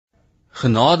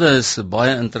Genade is 'n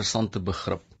baie interessante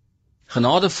begrip.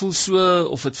 Genade voel so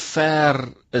of dit ver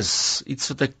is, iets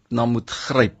wat ek na moet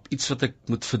gryp, iets wat ek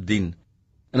moet verdien.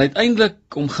 En uiteindelik,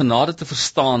 om genade te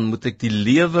verstaan, moet ek die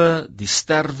lewe, die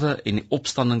sterwe en die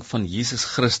opstanding van Jesus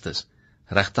Christus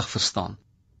regtig verstaan.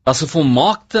 As 'n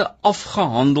volmaakte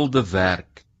afgehandelde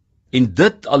werk, en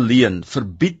dit alleen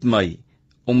verbied my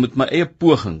om met my eie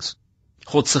pogings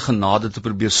God se genade te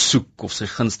probeer soek of sy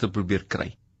gunste te probeer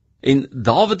kry. En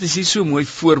Dawid is hier so 'n mooi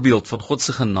voorbeeld van God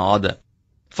se genade.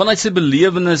 Vanuit sy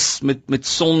belewenis met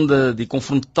sonde, die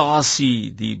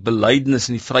konfrontasie, die belydenis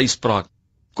en die vryspraak,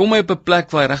 kom hy op 'n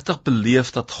plek waar hy regtig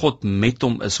beleef dat God met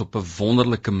hom is op 'n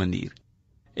wonderlike manier.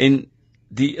 En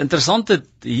die interessante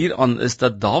hieraan is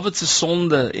dat Dawid se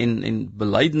sonde en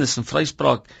belydenis en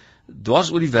vryspraak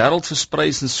dwars oor die wêreld versprei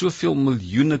is in soveel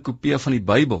miljoene kopieë van die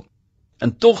Bybel.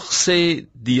 En tog sê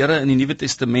die Here in die Nuwe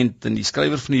Testament, en die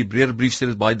skrywer van die Hebreërbrief sê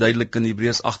dit baie duidelik in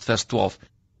Hebreërs 8 vers 12.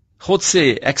 God sê,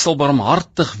 ek sal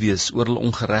barmhartig wees oor hulle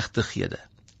ongeregtighede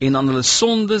en aan hulle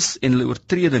sondes en hulle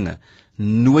oortredinge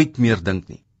nooit meer dink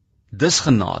nie. Dis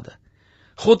genade.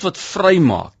 God wat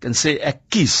vrymaak en sê, ek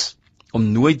kies om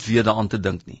nooit weer daaraan te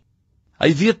dink nie.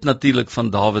 Hy weet natuurlik van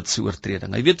Dawid se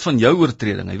oortreding, hy weet van jou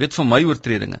oortreding, hy weet van my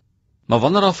oortredinge. Maar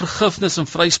wanneer daar vergifnis en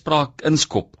vryspraak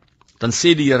inskop, dan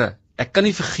sê die Here, ek kan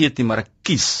nie vergeet nie, maar ek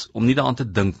kies om nie daaraan te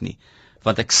dink nie,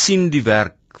 want ek sien die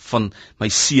werk van my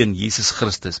seun Jesus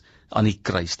Christus aan die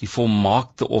kruis, die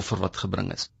volmaakte offer wat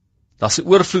gebring is. Daar's 'n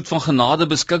oorvloed van genade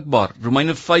beskikbaar.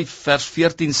 Romeine 5 vers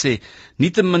 14 sê,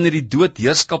 nietemin het die dood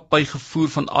heerskappy gevoer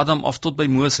van Adam af tot by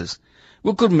Moses,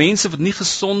 ook oor mense wat nie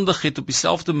gesondig het op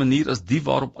dieselfde manier as die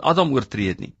waarop Adam oortree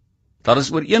het nie. Daar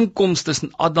is ooreenkoms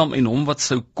tussen Adam en hom wat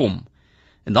sou kom.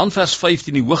 En dan vers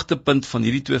 15, die hoogtepunt van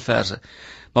hierdie twee verse.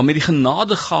 Maar met die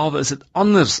genadegawe is dit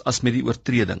anders as met die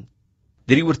oortreding.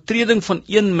 Deur die oortreding van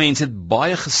een mens het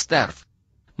baie gesterf,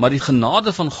 maar die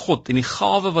genade van God en die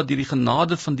gawe wat deur die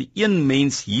genade van die een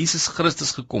mens, Jesus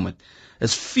Christus, gekom het,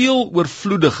 is veel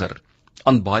oorvloediger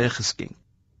aan baie geskenk.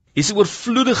 Hier is 'n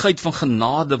oorvloedigheid van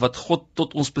genade wat God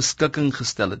tot ons beskikking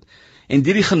gestel het. En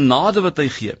deur die genade wat hy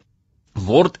gee,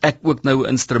 word ek ook nou 'n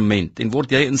instrument, en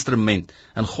word jy 'n instrument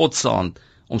in God se hand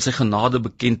om sy genade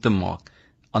bekend te maak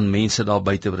aan mense daar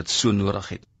buite wat dit so nodig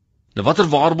het. Nou watter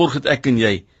waarborg het ek en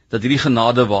jy dat hierdie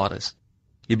genade waar is?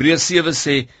 Hebreërs 7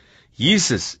 sê,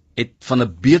 Jesus het van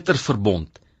 'n beter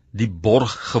verbond die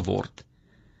borg geword.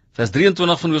 Vers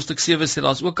 23 van hoofstuk 7 sê,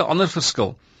 daar is ook 'n ander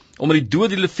verskil. Omdat die dood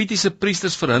die Levitiese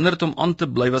priesters verhinder het om aan te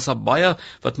bly, was daar baie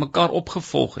wat mekaar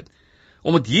opgevolg het.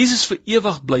 Omdat Jesus vir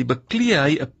ewig bly, beklee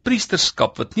hy 'n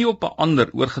priesterskap wat nie op 'n ander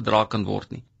oorgedra kan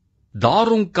word nie.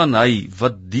 Daarom kan hy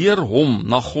wat deur hom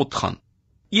na God gaan,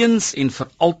 eens en vir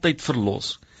altyd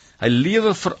verlos. Hy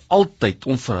lewe vir altyd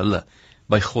om vir hulle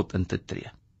by God in te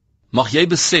tree. Mag jy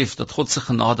besef dat God se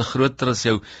genade groter as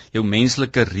jou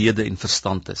menslike rede en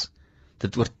verstand is.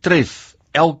 Dit oortref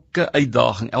elke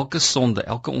uitdaging, elke sonde,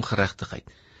 elke ongeregtigheid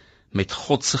met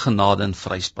God se genade en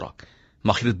vryspraak.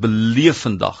 Mag jy dit beleef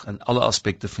vandag in alle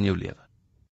aspekte van jou lewe.